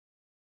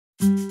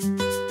Have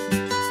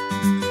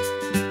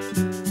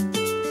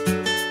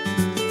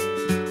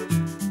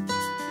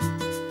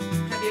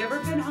you ever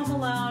been home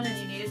alone and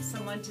you needed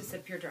someone to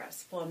zip your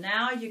dress? Well,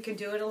 now you can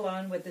do it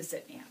alone with the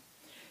ZipMeUp.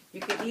 You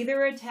can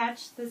either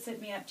attach the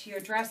ZipMeUp to your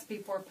dress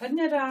before putting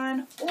it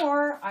on,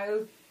 or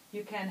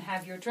you can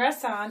have your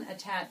dress on,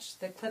 attach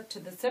the clip to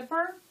the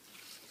zipper,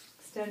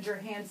 extend your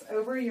hands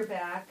over your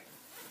back,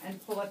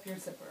 and pull up your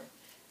zipper.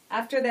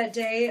 After that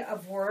day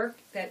of work,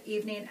 that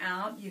evening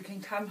out, you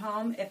can come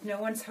home. If no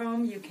one's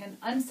home, you can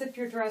unzip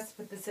your dress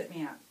with the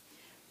ZipMeUp.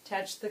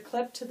 Attach the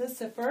clip to the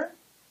zipper,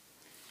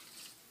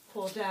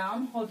 pull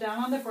down, hold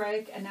down on the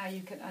brake, and now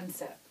you can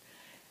unzip.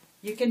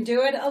 You can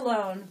do it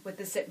alone with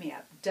the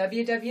ZipMeUp.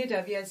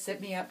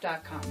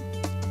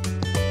 www.zipmeup.com.